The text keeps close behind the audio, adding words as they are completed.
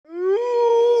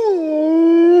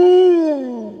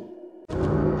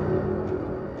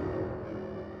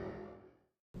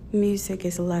Music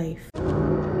is life.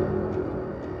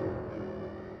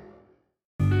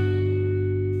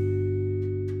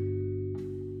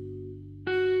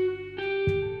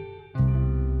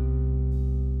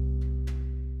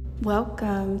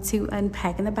 Welcome to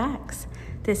Unpacking the Box.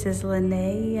 This is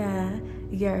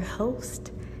Lene, your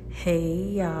host. Hey,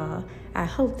 y'all. I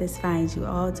hope this finds you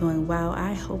all doing well.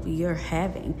 I hope you're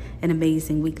having an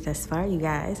amazing week thus far, you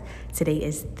guys. Today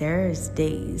is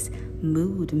Thursday's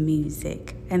Mood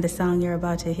Music. And the song you're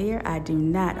about to hear, I do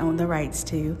not own the rights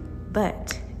to,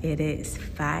 but it is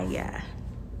fire.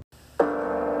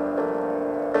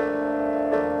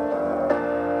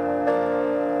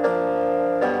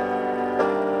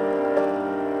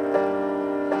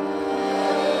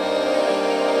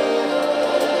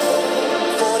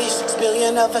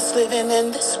 Of us living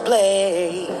in this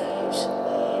place,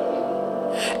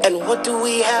 and what do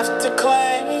we have to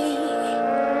claim?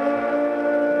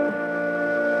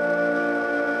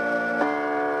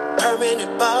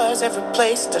 Permanent bars, every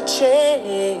place to change.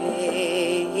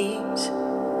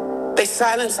 They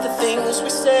silence the things we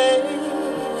say.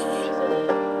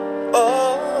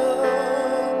 Oh,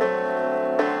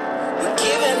 we're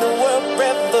giving the world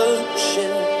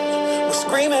revolution. We're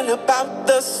screaming about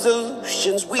the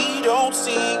solutions. We don't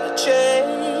see a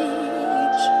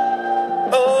change.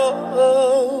 Oh,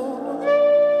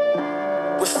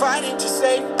 we're fighting to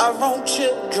save our own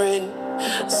children.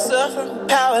 Suffering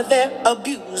power they're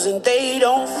abusing. They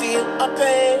don't feel our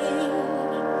pain.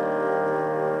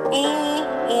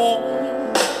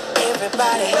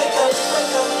 Everybody wake up,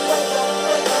 wake up, wake up,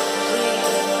 wake up. Please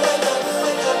wake up,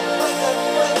 wake up, wake up,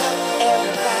 wake up.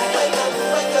 Everybody wake up,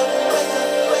 wake up, wake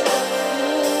up, wake up.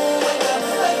 Wake up,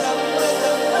 wake up, wake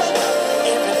up, wake up.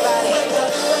 Everybody wake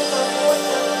up, wake up, wake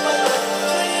up, wake up.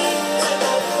 Please wake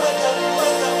up, wake up,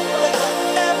 wake up, wake up.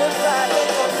 Everybody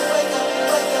wake up, wake up,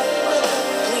 wake up, wake up.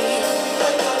 Please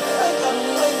wake up, wake up,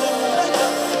 wake up, wake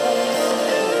up.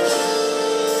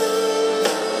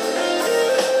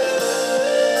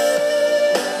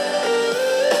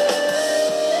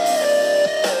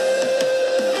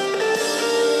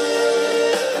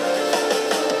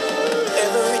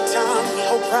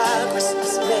 Progress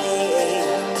is made.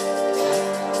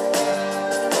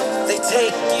 They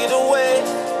take it away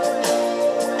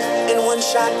in one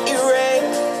shot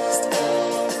erased.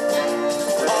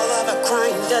 All of our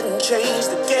crime doesn't change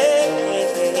the game.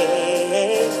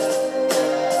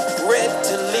 Red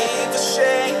to leave a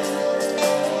shame.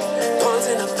 Pawns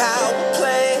in a power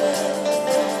play.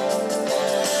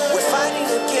 We're fighting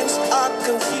against our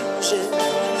confusion.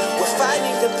 We're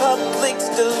fighting the public's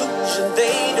delusion.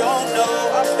 They don't know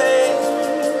our pain.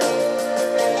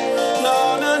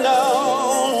 No, no, no.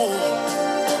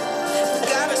 We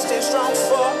gotta stay strong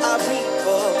for our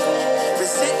people.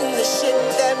 Resenting the shit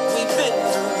that we've been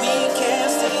through. We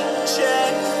can't see the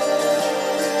change.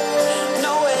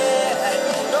 Nowhere,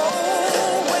 nowhere.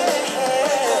 Wake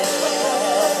up, wake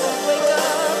up, wake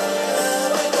up.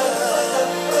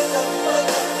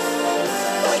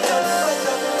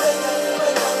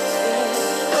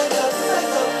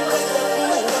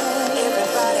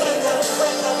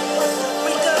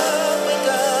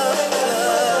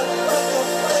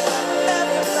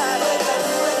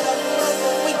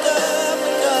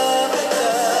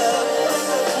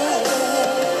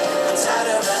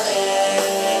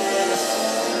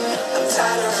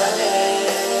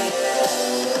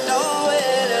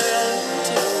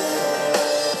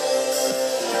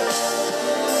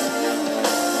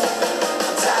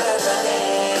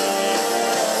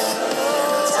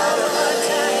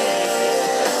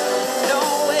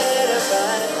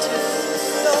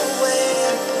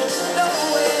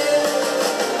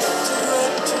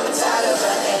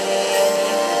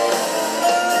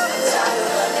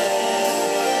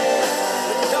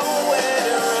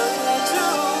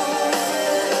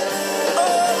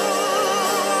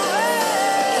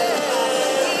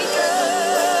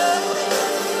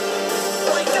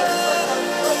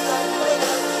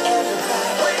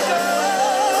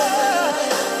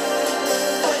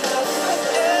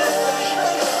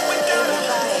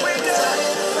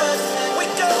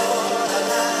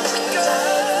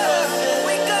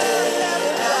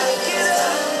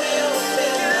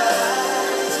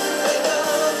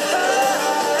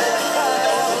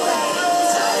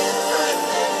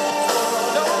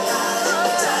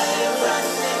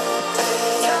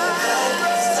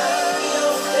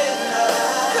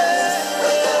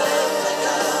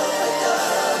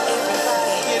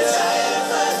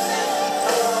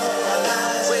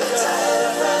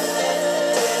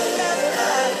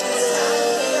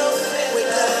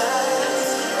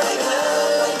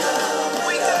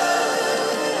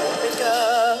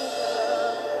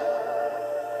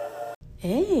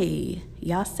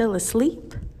 Y'all still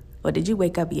asleep? Or did you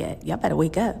wake up yet? Y'all better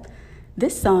wake up.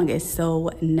 This song is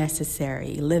so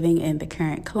necessary. Living in the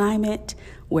current climate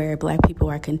where Black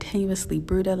people are continuously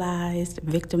brutalized,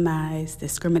 victimized,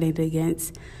 discriminated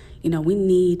against, we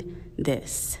need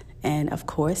this. And of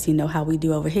course, you know how we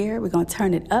do over here. We're going to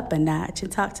turn it up a notch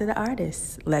and talk to the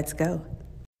artists. Let's go.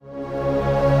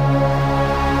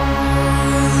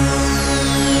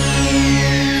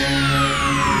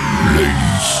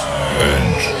 Ladies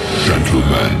and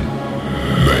gentlemen,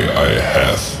 may I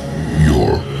have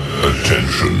your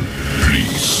attention,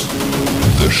 please?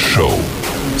 The show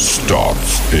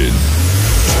starts in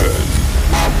 10,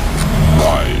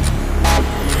 9,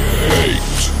 8,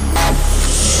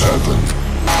 7,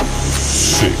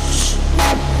 6,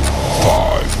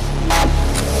 5,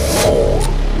 4,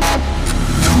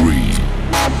 3,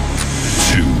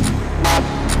 2,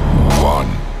 1,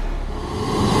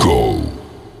 go.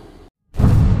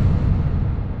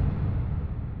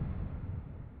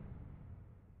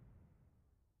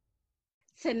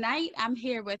 Tonight, I'm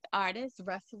here with artist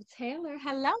Russell Taylor.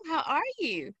 Hello, how are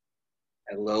you?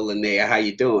 Hello, Linnea. How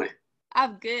you doing?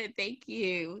 I'm good, thank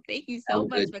you. Thank you so I'm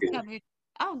much good for too. coming.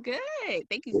 Oh, good.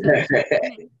 Thank you so much for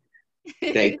coming.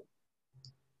 Thank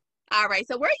All right,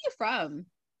 so where are you from?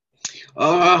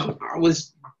 I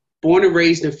was born and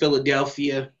raised in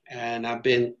Philadelphia, and I've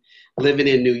been living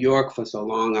in New York for so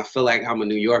long. I feel like I'm a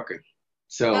New Yorker.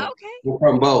 So Okay. I'm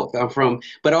from both.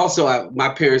 But also my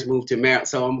parents moved to Maryland,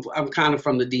 so I'm kind of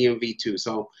from the DMV too.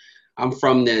 So I'm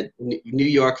from the New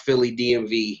York, Philly,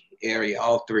 DMV area,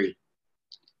 all three.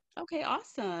 Okay,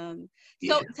 awesome.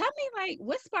 Yeah. So tell me,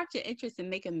 what sparked your interest in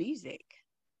making music?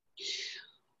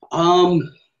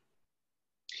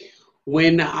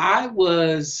 When I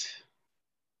was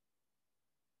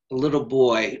a little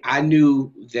boy, I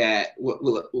knew that,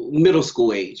 middle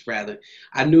school age rather,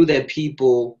 I knew that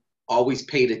people always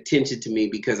paid attention to me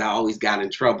because I always got in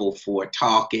trouble for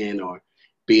talking or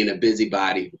being a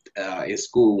busybody in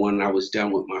school when I was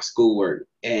done with my schoolwork.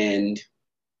 And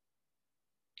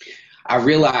I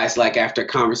realized, after a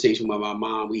conversation with my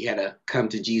mom, we had a come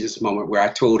to Jesus moment where I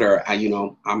told her,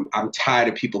 I'm tired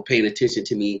of people paying attention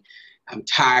to me. I'm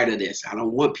tired of this. I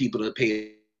don't want people to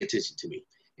pay attention to me.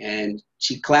 And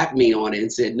she clapped me on it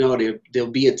and said, no,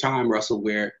 there'll be a time, Russell,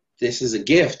 where this is a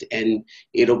gift and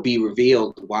it'll be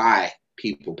revealed why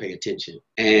people pay attention.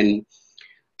 And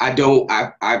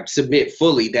I submit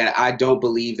fully that I don't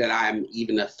believe that I'm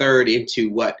even a third into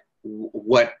what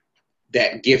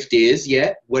that gift is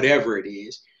yet, whatever it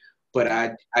is. But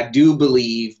I do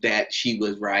believe that she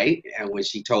was right. And when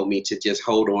she told me to just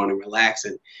hold on and relax,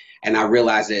 and I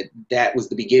realized that was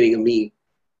the beginning of me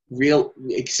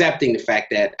accepting the fact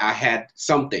that I had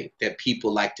something that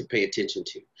people like to pay attention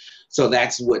to. So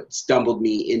that's what stumbled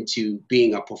me into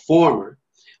being a performer.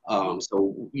 I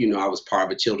was part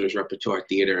of a children's repertoire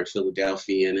theater in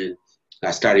Philadelphia, and then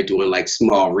I started doing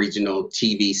small regional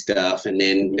TV stuff, and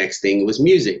then next thing was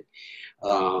music.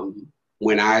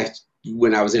 When I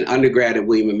was in undergrad at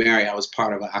William & Mary, I was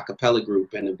part of an a cappella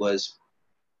group, and it was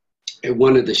at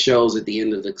one of the shows at the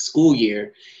end of the school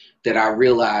year that I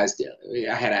realized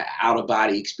I had an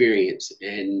out-of-body experience.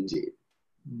 And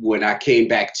when I came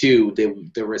back to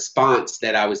the response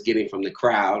that I was getting from the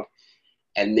crowd,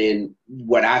 and then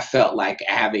what I felt like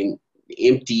having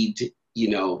emptied,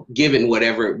 given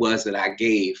whatever it was that I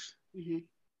gave, mm-hmm.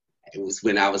 It was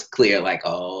when I was clear,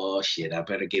 oh shit, I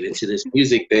better get into this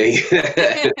music thing.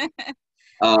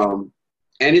 And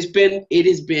it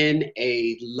has been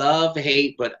a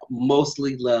love-hate, but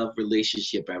mostly love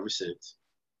relationship ever since.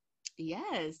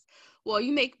 Yes. Well,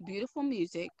 you make beautiful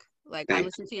music. Thanks. I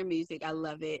listen to your music. I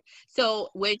love it. So,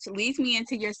 which leads me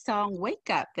into your song Wake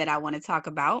Up that I want to talk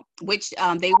about, which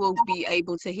they will be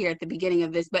able to hear at the beginning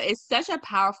of this. But it's such a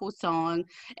powerful song.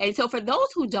 And so for those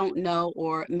who don't know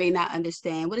or may not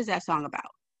understand, what is that song about?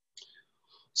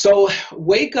 So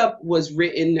Wake Up was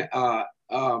written,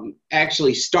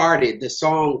 actually started,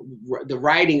 the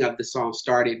writing of the song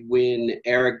started when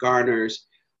Eric Garner's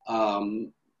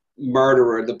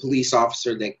murderer, the police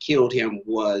officer that killed him,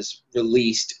 was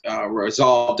released,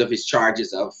 resolved of his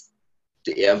charges of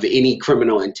any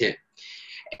criminal intent.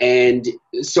 And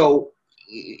so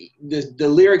the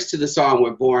lyrics to the song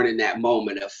were born in that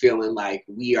moment of feeling like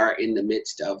we are in the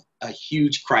midst of a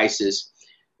huge crisis,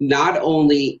 not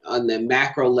only on the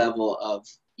macro level of,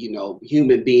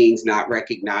 human beings not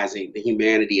recognizing the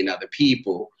humanity in other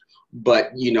people,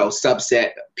 but,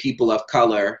 subset people of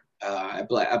color,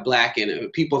 black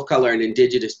and people of color and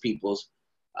indigenous peoples,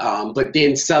 but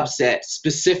then subset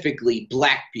specifically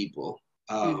black people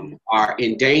are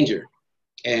in danger.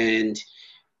 And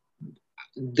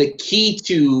the key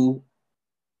to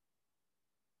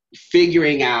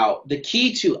figuring out the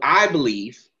key to, I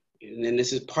believe, and then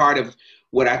this is part of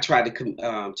what I try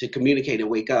to communicate and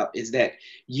wake up, is that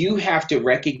you have to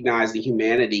recognize the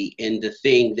humanity in the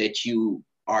thing that you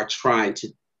are trying to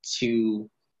to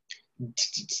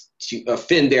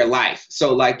offend their life.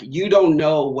 So like, you don't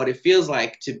know what it feels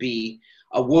like to be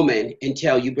a woman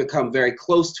until you become very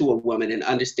close to a woman and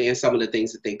understand some of the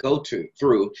things that they go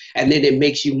through. And then it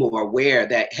makes you more aware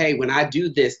that, hey, when I do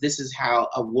this, this is how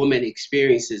a woman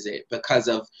experiences it because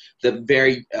of the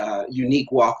very unique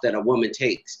walk that a woman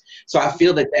takes. So I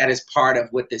feel that that is part of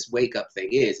what this wake up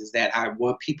thing is that I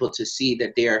want people to see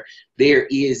that there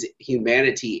is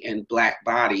humanity in Black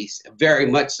bodies, very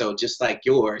much so, just like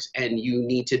yours. And you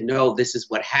need to know this is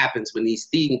what happens when these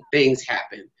things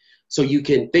happen. So you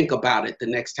can think about it the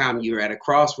next time you're at a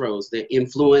crossroads that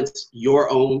influence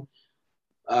your own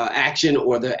action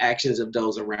or the actions of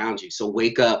those around you. So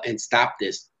wake up and stop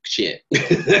this shit.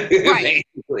 Right.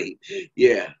 Basically.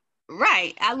 Yeah.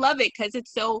 Right. I love it because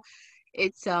it's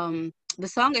the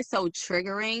song is so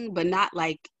triggering, but not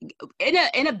like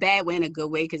in a bad way, in a good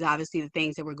way, because obviously the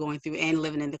things that we're going through and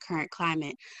living in the current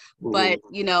climate. But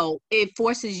you know, it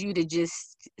forces you to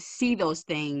just see those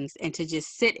things and to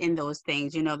just sit in those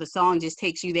things. You know, the song just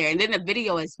takes you there. And then the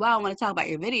video as well. I want to talk about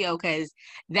your video because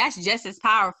that's just as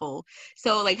powerful.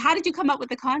 So like, how did you come up with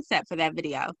the concept for that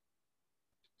video?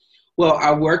 Well,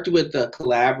 I worked with a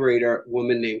collaborator,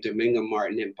 woman named Dominga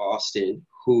Martin in Boston,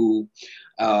 who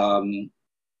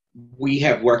we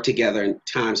have worked together in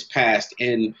times past,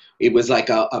 and it was like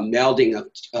a melding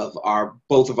of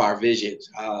both of our visions.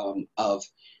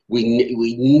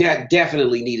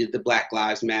 Definitely needed the Black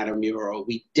Lives Matter mural.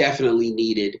 We definitely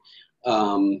needed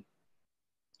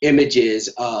images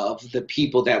of the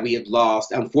people that we have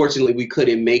lost. Unfortunately, we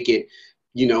couldn't make it,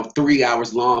 3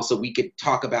 hours long, so we could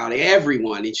talk about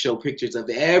everyone and show pictures of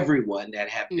everyone that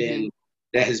have been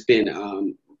that has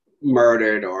been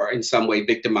murdered or in some way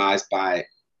victimized by,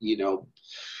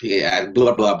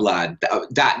 blah blah blah,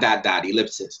 dot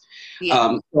ellipsis.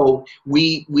 Yeah. So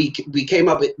we came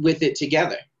up with it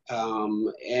together.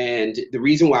 And the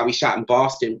reason why we shot in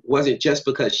Boston wasn't just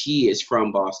because she is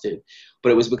from Boston,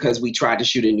 but it was because we tried to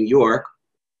shoot in New York,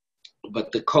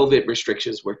 but the COVID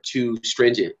restrictions were too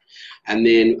stringent. And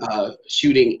then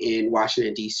shooting in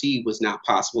Washington, D.C. was not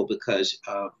possible because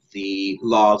of the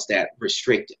laws that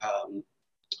restrict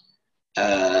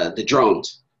the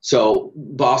drones. So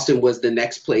Boston was the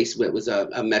next place where it was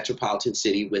a metropolitan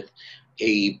city with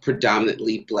a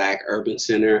predominantly Black urban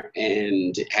center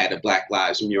and had a Black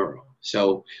Lives mural.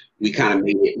 So we kind of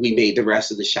made the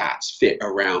rest of the shots fit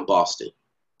around Boston.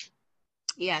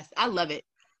 Yes, I love it.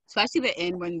 Especially the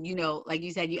end when, like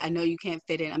you said, I know you can't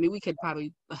fit in. I mean, you could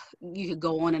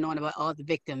go on and on about all the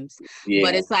victims,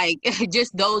 but it's like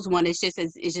just those one. It's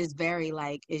just very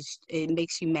like, it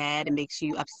makes you mad. It makes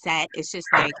you upset. It's just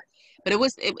like, but it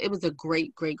was a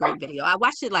great video. I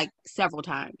watched it like several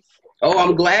times. Oh,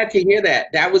 I'm glad to hear that.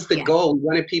 That was the goal. We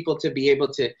wanted people to be able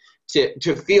to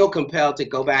feel compelled to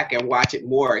go back and watch it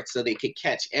more so they could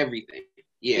catch everything.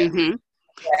 Yeah. Mm-hmm.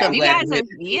 So if you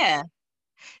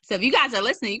guys are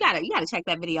listening, you gotta check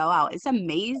that video out. It's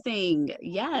amazing.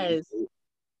 Yes.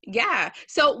 Yeah.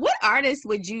 So what artists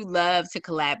would you love to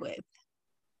collab with?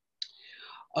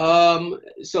 So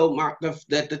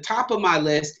the top of my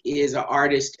list is an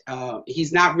artist. He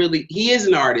is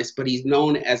an artist, but he's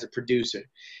known as a producer,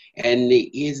 and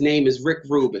his name is Rick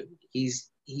Rubin.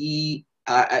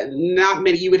 Not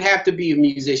many. You would have to be a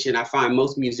musician. I find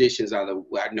most musicians I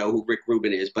know who Rick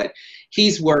Rubin is, but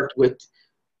he's worked with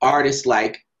artists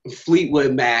like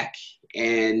Fleetwood Mac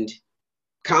and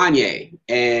Kanye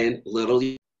and Little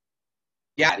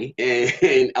Yachty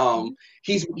and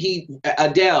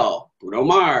Adele, Bruno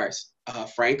Mars,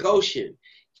 Frank Ocean.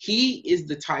 He is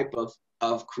the type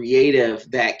of creative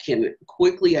that can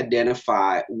quickly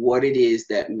identify what it is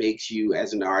that makes you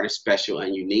as an artist special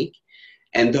and unique.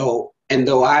 And though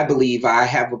I believe I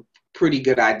have a pretty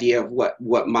good idea of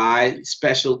what my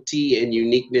specialty and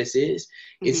uniqueness is,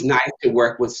 it's nice to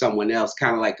work with someone else,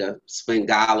 kind of like a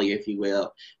Svengali, if you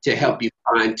will, to help you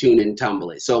fine tune and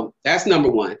tumble it. So that's number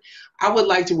one. I would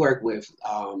like to work with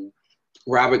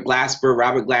Robert Glasper.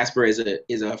 Robert Glasper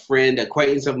is a friend,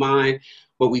 acquaintance of mine,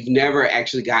 but we've never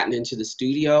actually gotten into the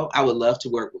studio. I would love to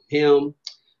work with him.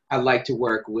 I'd like to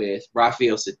work with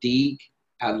Raphael Sadiq.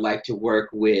 I'd like to work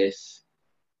with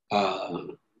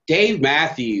Dave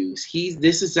Matthews.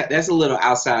 That's a little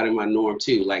outside of my norm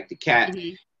too. Like the cat,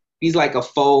 he's like a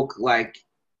folk, like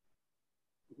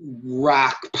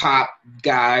rock pop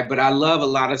guy, but I love a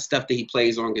lot of stuff that he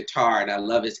plays on guitar, and I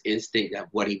love his instinct of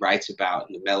what he writes about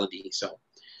and the melody. So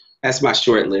that's my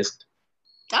short list.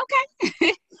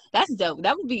 Okay. That's dope.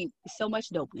 That would be so much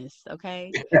dopeness.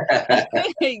 Okay.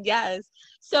 Yes.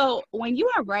 So when you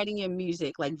are writing your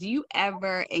music, like, do you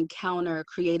ever encounter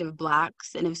creative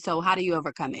blocks? And if so, how do you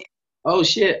overcome it? Oh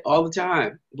shit, all the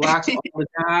time. Blocks all the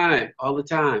time, all the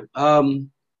time.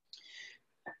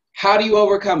 How do you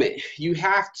overcome it? You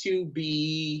have to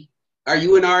be. Are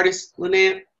you an artist,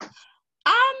 Lynette?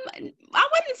 I wouldn't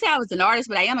say I was an artist,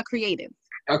 but I am a creative.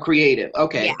 A creative. Yeah.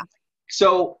 Okay.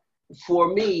 So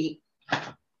for me,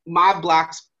 my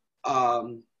blocks,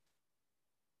 I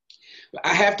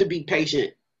have to be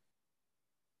patient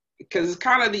because it's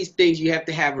kind of these things. You have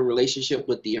to have a relationship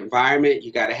with the environment.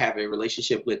 You got to have a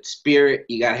relationship with spirit.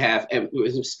 You got to have, and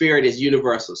spirit is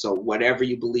universal. So whatever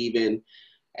you believe in,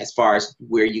 as far as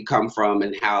where you come from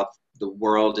and how the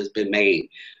world has been made.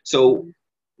 So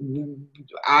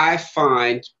I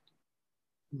find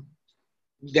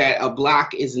that a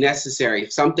block is necessary.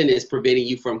 If something is preventing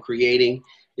you from creating,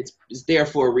 it's there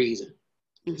for a reason.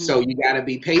 Mhm. So you got to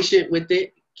be patient with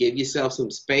it, give yourself some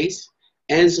space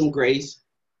and some grace,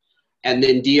 and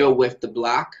then deal with the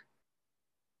block.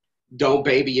 Don't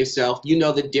baby yourself. You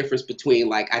know the difference between,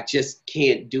 like, I just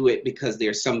can't do it because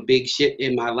there's some big shit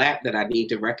in my lap that I need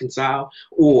to reconcile,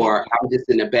 or I'm just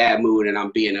in a bad mood and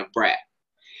I'm being a brat.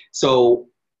 So,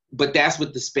 but that's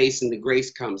what the space and the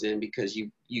grace comes in, because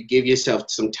you give yourself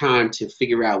some time to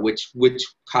figure out which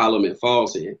column it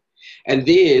falls in, and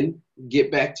then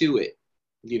get back to it.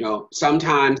 You know,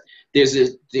 sometimes there's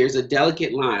a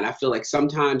delicate line. I feel like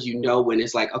sometimes, you know, when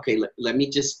it's like, okay, let me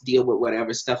just deal with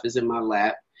whatever stuff is in my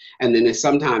lap, and then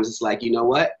sometimes it's like, you know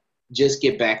what, just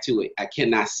get back to it. I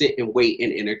cannot sit and wait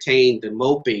and entertain the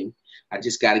moping. I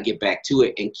just got to get back to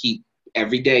it and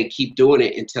every day keep doing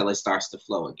it until it starts to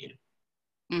flow again.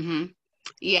 Mm-hmm.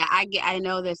 Yeah, I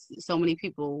know there's so many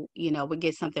people, you know, would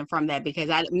get something from that, because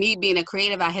me being a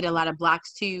creative, I hit a lot of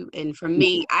blocks too. And for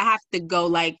me, I have to go,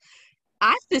 like, I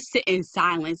have to sit in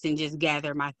silence and just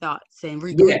gather my thoughts and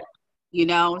regroup, Yeah. you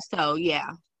know? So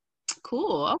yeah,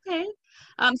 cool. Okay.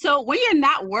 So when you're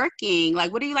not working,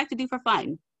 like, what do you like to do for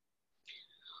fun?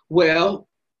 Well,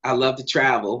 I love to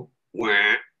travel.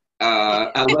 Wah.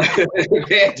 I love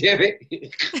pandemic.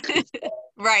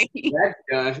 Right. That's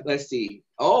done. Let's see.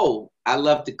 Oh, I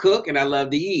love to cook and I love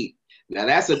to eat. Now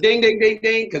that's a ding, ding, ding,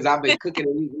 ding, because I've been cooking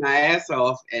and eating my ass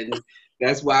off, and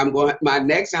that's why I'm going. My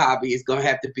next hobby is going to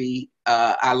have to be.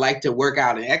 I like to work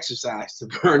out and exercise to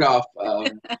burn off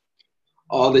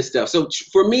all this stuff. So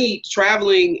for me,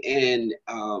 traveling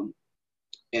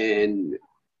and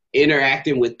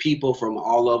interacting with people from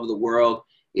all over the world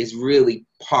is really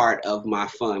part of my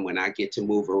fun when I get to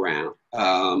move around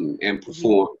and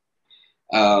perform.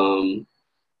 I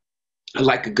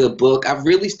like a good book. I've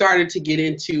really started to get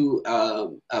into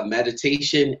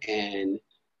meditation and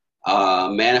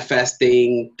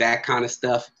manifesting, that kind of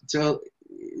stuff. So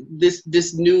this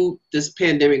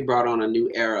pandemic brought on a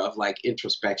new era of, like,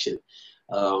 introspection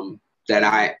that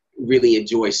I really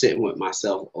enjoy sitting with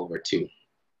myself over too.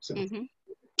 So. Mm-hmm.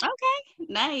 Okay,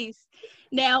 nice.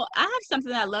 Now, I have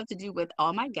something that I love to do with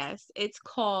all my guests. It's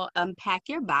called Unpack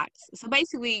Your Box. So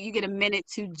basically, you get a minute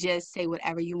to just say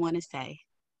whatever you want to say.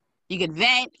 You could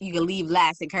vent, you can leave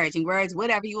last encouraging words,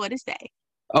 whatever you want to say.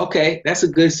 Okay, that's a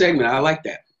good segment. I like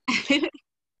that.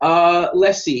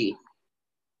 Let's see.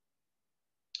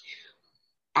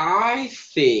 I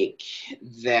think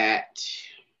that,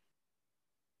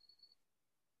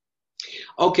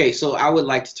 okay, so I would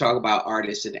like to talk about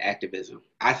artists and activism.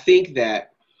 I think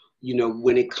that, you know,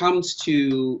 when it comes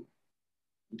to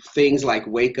things like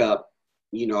Wake Up,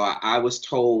 you know, I was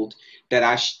told that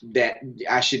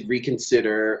I should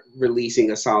reconsider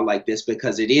releasing a song like this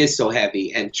because it is so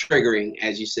heavy and triggering,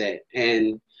 as you said,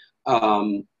 and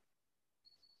I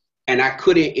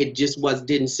couldn't. It just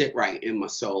didn't sit right in my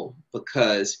soul,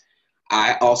 because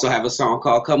I also have a song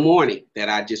called "Come Morning" that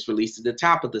I just released at the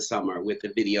top of the summer with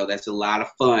a video that's a lot of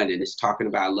fun, and it's talking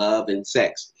about love and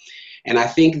sex. And I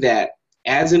think that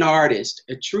as an artist,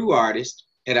 a true artist,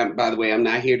 and by the way, I'm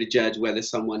not here to judge whether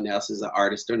someone else is an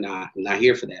artist or not. I'm not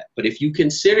here for that. But if you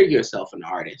consider yourself an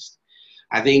artist,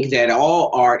 I think that all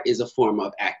art is a form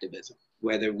of activism,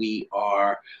 whether we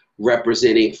are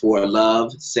representing for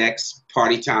love, sex,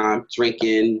 party time,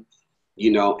 drinking,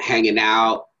 you know, hanging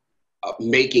out,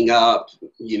 making up,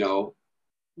 you know,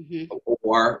 Mm-hmm.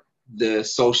 or the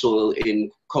social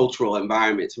and cultural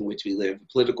environments in which we live,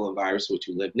 political environments in which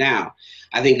we live now.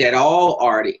 I think that all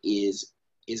art is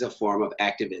a form of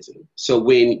activism. So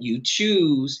when you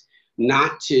choose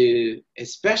not to,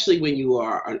 especially when you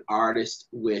are an artist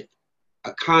with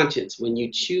a conscience, when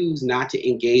you choose not to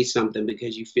engage something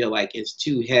because you feel like it's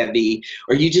too heavy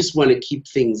or you just want to keep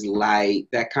things light,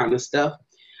 that kind of stuff,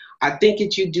 I think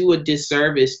that you do a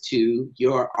disservice to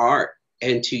your art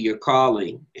and to your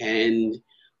calling. And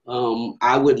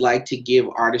I would like to give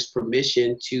artists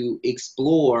permission to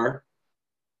explore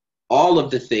all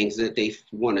of the things that they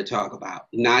want to talk about,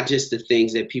 not just the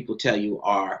things that people tell you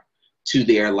are to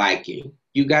their liking.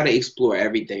 You got to explore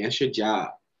everything. That's your job.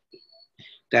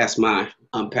 That's my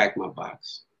unpack my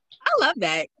box. I love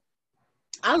that.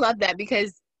 I love that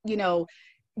because, you know,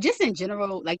 just in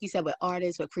general, like you said, with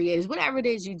artists, with creators, whatever it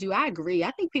is you do, I agree.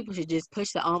 I think people should just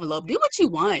push the envelope. Do what you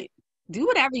want. Do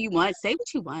whatever you want. Say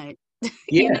what you want. You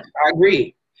Yeah, know, I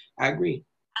agree. I agree.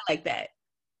 I like that.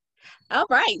 All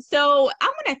right. So I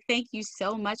want to thank you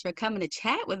so much for coming to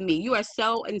chat with me. You are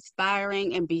so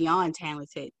inspiring and beyond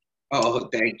talented. Oh,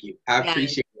 thank you. I Yeah,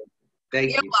 appreciate it.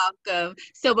 Thank you're you. welcome.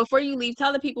 So before you leave,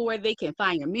 tell the people where they can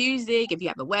find your music, if you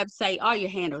have a website, all your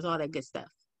handles, all that good stuff.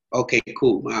 Okay,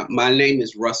 cool. My name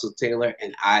is Russell Taylor,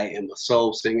 and I am a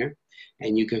soul singer.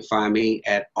 And you can find me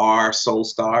at R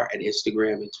Soulstar at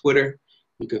Instagram and Twitter.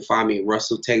 You can find me at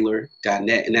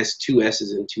russelltaylor.net, and that's 2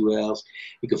 S's and 2 L's.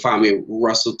 You can find me at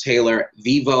Russell Taylor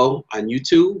Vivo on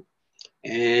YouTube.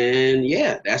 And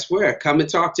yeah, that's where. Come and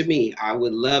talk to me. I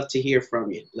would love to hear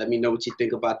from you. Let me know what you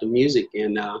think about the music,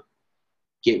 and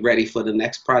get ready for the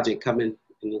next project coming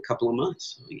in a couple of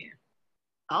months. So, yeah.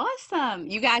 Awesome.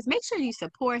 You guys make sure you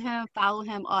support him, follow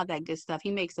him, all that good stuff.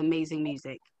 He makes amazing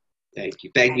music. Thank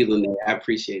you. Thank you, Lene. I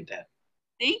appreciate that.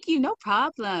 Thank you. No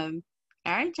problem.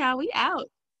 All right, y'all. We out.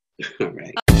 All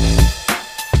right.